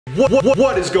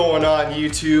What is going on,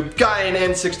 YouTube? Guy in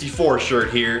N64 shirt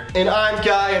here. And I'm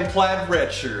Guy in plaid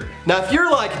red shirt. Now if you're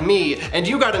like me and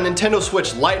you got a Nintendo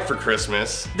Switch Lite for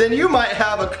Christmas, then you might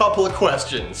have a couple of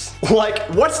questions. Like,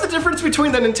 what's the difference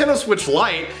between the Nintendo Switch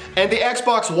Lite and the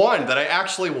Xbox One that I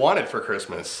actually wanted for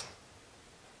Christmas?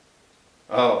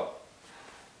 Oh.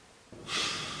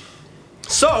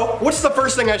 So, what's the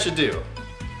first thing I should do?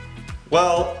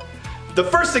 Well, the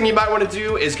first thing you might want to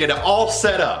do is get it all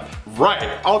set up.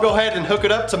 Right, I'll go ahead and hook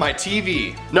it up to my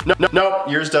TV. No,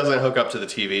 yours doesn't hook up to the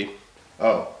TV.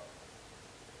 Oh.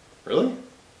 Really?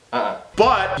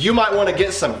 But you might want to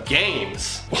get some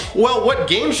games. Well, what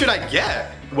game should I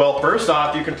get? Well, first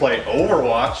off, you can play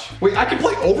Overwatch. Wait, I can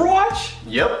play Overwatch?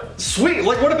 Yep. Sweet,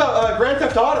 like what about Grand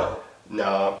Theft Auto?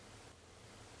 No.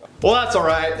 Well, that's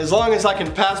alright, as long as I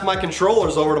can pass my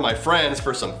controllers over to my friends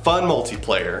for some fun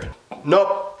multiplayer.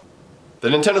 Nope. The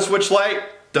Nintendo Switch Lite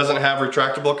doesn't have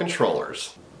retractable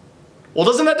controllers. Well,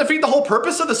 doesn't that defeat the whole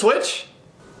purpose of the Switch?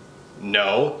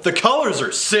 No, the colors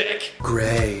are sick.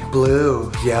 Gray,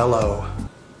 blue, yellow.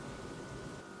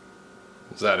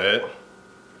 Is that it?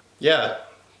 Yeah,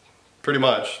 pretty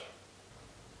much.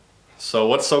 So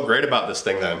what's so great about this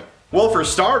thing then? Well, for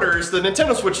starters, the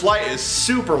Nintendo Switch Lite is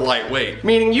super lightweight,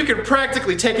 meaning you can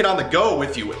practically take it on the go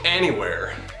with you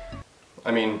anywhere.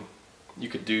 I mean, you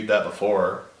could do that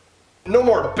before. No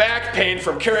more back pain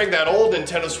from carrying that old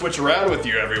Nintendo Switch around with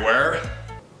you everywhere.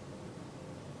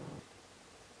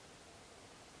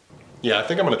 Yeah, I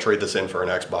think I'm gonna trade this in for an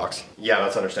Xbox. Yeah,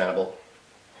 that's understandable.